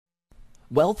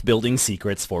Wealth Building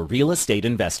Secrets for Real Estate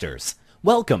Investors.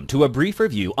 Welcome to a brief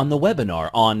review on the webinar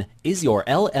on Is Your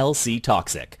LLC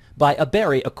Toxic? By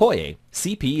Ebere Okoye,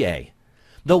 CPA.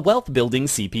 The Wealth Building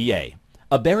CPA.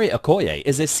 Ebere Okoye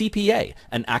is a CPA,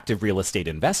 an active real estate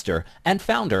investor, and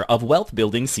founder of Wealth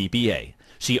Building CPA.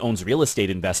 She owns real estate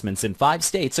investments in 5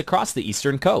 states across the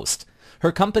Eastern Coast.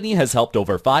 Her company has helped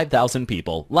over 5,000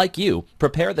 people, like you,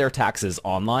 prepare their taxes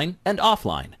online and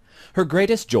offline. Her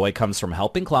greatest joy comes from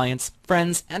helping clients,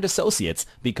 friends, and associates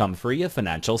become free of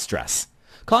financial stress.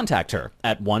 Contact her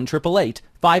at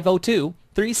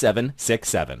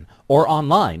 1-888-502-3767 or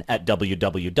online at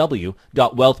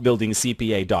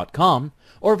www.wealthbuildingcpa.com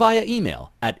or via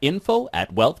email at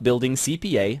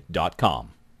info@wealthbuildingcpa.com.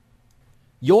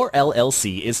 Your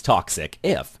LLC is toxic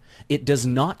if it does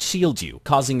not shield you,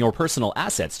 causing your personal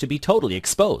assets to be totally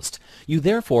exposed. You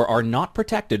therefore are not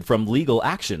protected from legal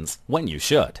actions when you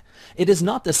should. It is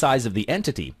not the size of the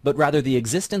entity, but rather the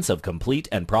existence of complete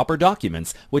and proper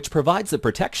documents which provides the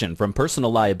protection from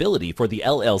personal liability for the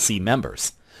LLC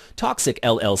members. Toxic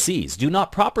LLCs do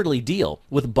not properly deal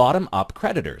with bottom-up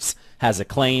creditors, has a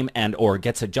claim and or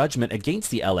gets a judgment against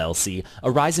the LLC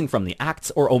arising from the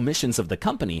acts or omissions of the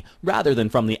company rather than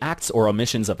from the acts or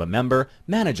omissions of a member,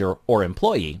 manager, or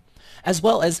employee, as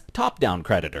well as top-down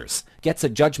creditors, gets a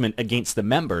judgment against the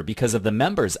member because of the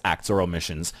member's acts or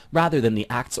omissions rather than the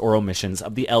acts or omissions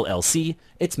of the LLC,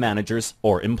 its managers,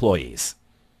 or employees.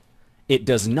 It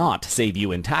does not save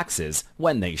you in taxes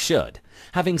when they should.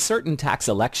 Having certain tax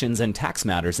elections and tax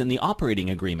matters in the operating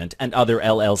agreement and other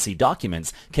LLC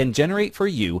documents can generate for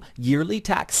you yearly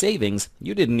tax savings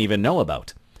you didn't even know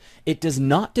about. It does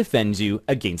not defend you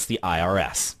against the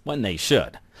IRS when they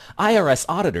should. IRS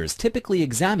auditors typically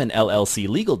examine LLC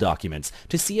legal documents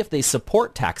to see if they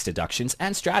support tax deductions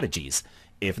and strategies.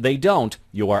 If they don't,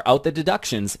 you are out the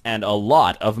deductions and a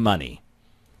lot of money.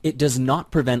 It does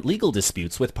not prevent legal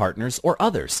disputes with partners or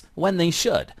others when they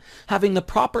should. Having the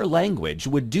proper language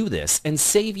would do this and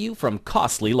save you from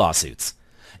costly lawsuits.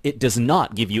 It does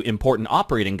not give you important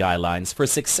operating guidelines for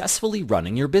successfully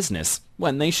running your business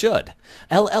when they should.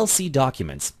 LLC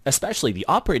documents, especially the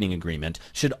operating agreement,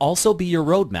 should also be your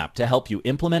roadmap to help you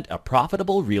implement a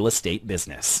profitable real estate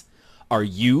business. Are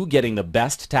you getting the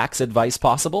best tax advice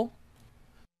possible?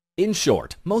 In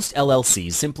short, most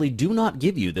LLCs simply do not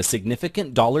give you the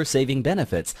significant dollar-saving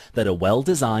benefits that a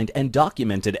well-designed and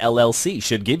documented LLC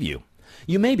should give you.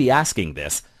 You may be asking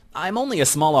this, I'm only a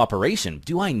small operation,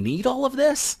 do I need all of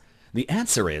this? The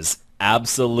answer is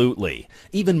absolutely.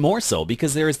 Even more so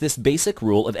because there is this basic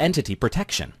rule of entity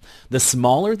protection. The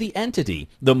smaller the entity,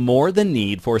 the more the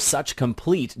need for such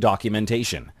complete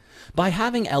documentation. By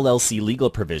having LLC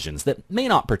legal provisions that may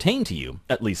not pertain to you,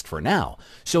 at least for now,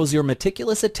 shows your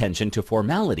meticulous attention to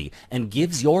formality and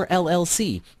gives your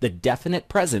LLC the definite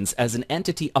presence as an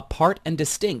entity apart and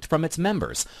distinct from its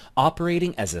members,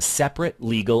 operating as a separate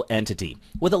legal entity,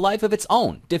 with a life of its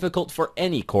own, difficult for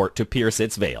any court to pierce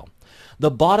its veil.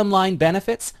 The bottom line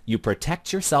benefits, you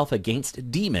protect yourself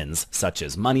against demons such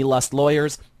as money lust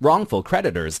lawyers, wrongful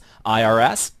creditors,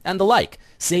 IRS, and the like,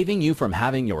 saving you from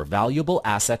having your valuable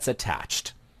assets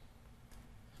attached.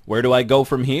 Where do I go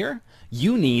from here?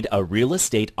 You need a real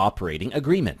estate operating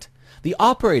agreement. The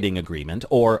operating agreement,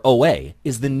 or OA,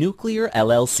 is the nuclear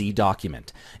LLC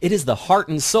document. It is the heart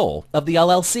and soul of the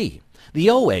LLC. The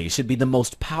OA should be the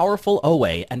most powerful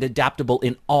OA and adaptable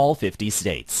in all 50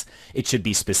 states. It should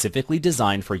be specifically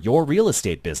designed for your real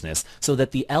estate business so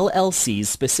that the LLC's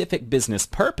specific business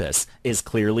purpose is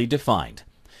clearly defined.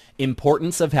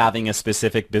 Importance of having a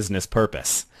specific business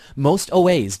purpose. Most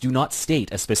OAs do not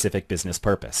state a specific business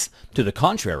purpose. To the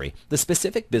contrary, the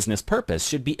specific business purpose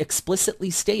should be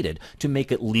explicitly stated to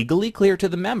make it legally clear to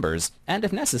the members and,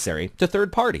 if necessary, to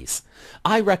third parties.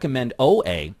 I recommend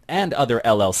OA and other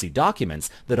LLC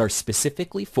documents that are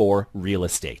specifically for real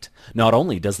estate. Not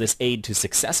only does this aid to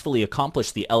successfully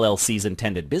accomplish the LLC's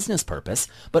intended business purpose,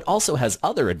 but also has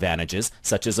other advantages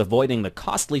such as avoiding the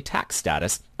costly tax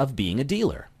status of being a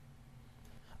dealer.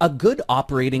 A good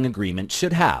operating agreement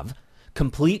should have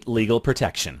complete legal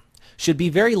protection. Should be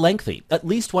very lengthy, at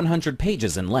least 100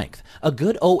 pages in length. A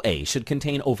good OA should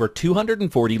contain over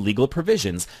 240 legal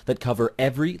provisions that cover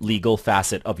every legal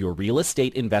facet of your real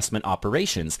estate investment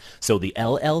operations, so the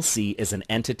LLC is an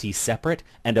entity separate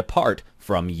and apart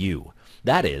from you.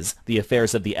 That is, the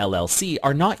affairs of the LLC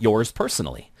are not yours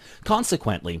personally.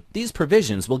 Consequently, these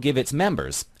provisions will give its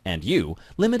members, and you,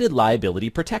 limited liability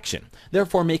protection,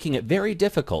 therefore making it very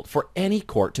difficult for any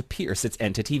court to pierce its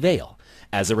entity veil.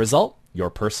 As a result, your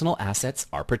personal assets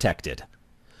are protected.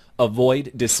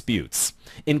 Avoid disputes.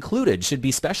 Included should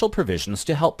be special provisions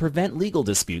to help prevent legal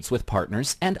disputes with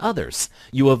partners and others.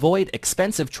 You avoid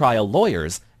expensive trial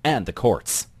lawyers and the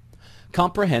courts.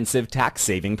 Comprehensive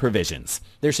tax-saving provisions.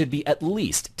 There should be at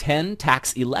least 10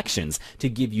 tax elections to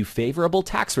give you favorable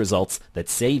tax results that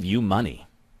save you money.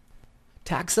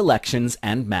 Tax elections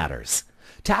and matters.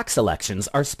 Tax elections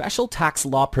are special tax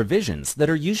law provisions that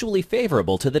are usually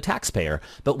favorable to the taxpayer,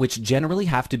 but which generally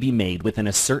have to be made within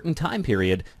a certain time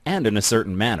period and in a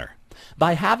certain manner.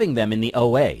 By having them in the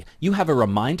OA, you have a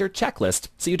reminder checklist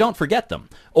so you don't forget them.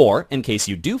 Or, in case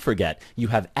you do forget, you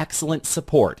have excellent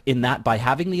support in that by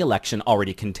having the election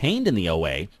already contained in the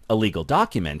OA, a legal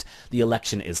document, the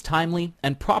election is timely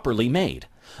and properly made.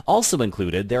 Also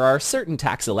included, there are certain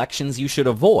tax elections you should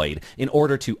avoid in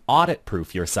order to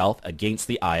audit-proof yourself against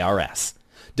the IRS.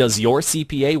 Does your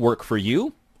CPA work for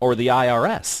you or the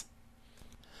IRS?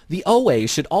 The OA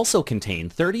should also contain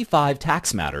 35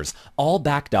 tax matters, all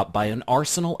backed up by an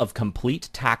arsenal of complete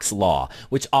tax law,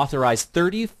 which authorize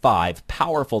 35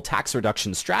 powerful tax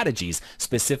reduction strategies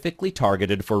specifically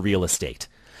targeted for real estate.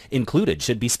 Included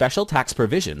should be special tax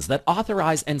provisions that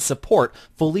authorize and support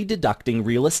fully deducting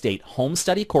real estate home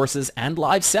study courses and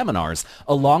live seminars,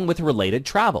 along with related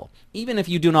travel, even if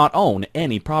you do not own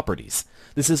any properties.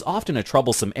 This is often a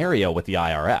troublesome area with the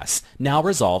IRS, now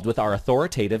resolved with our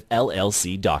authoritative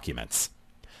LLC documents.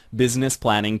 Business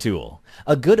Planning Tool.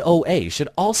 A good OA should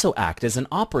also act as an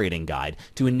operating guide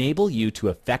to enable you to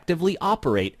effectively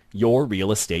operate your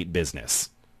real estate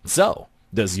business. So,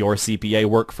 does your CPA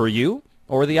work for you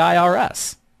or the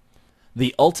IRS?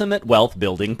 The Ultimate Wealth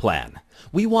Building Plan.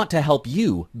 We want to help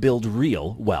you build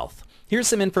real wealth. Here's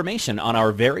some information on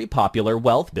our very popular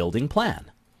wealth building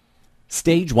plan.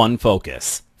 Stage 1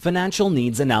 focus, Financial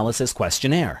Needs Analysis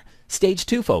Questionnaire. Stage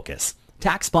 2 focus,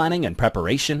 Tax Planning and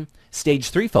Preparation. Stage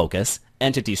 3 focus,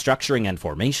 Entity Structuring and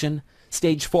Formation.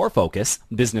 Stage 4 focus,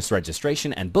 Business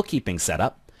Registration and Bookkeeping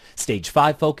Setup. Stage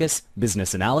 5 focus,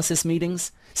 Business Analysis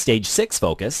Meetings. Stage 6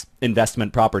 focus,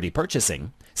 Investment Property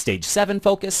Purchasing. Stage 7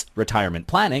 focus, Retirement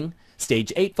Planning.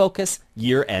 Stage 8 focus,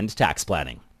 Year-End Tax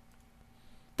Planning.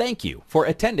 Thank you for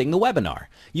attending the webinar.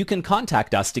 You can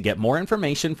contact us to get more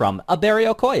information from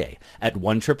Ebere Okoye at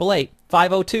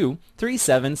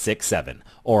 1-888-502-3767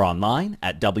 or online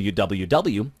at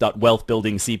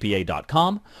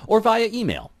www.wealthbuildingcpa.com or via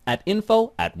email at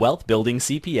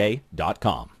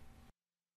info@wealthbuildingcpa.com.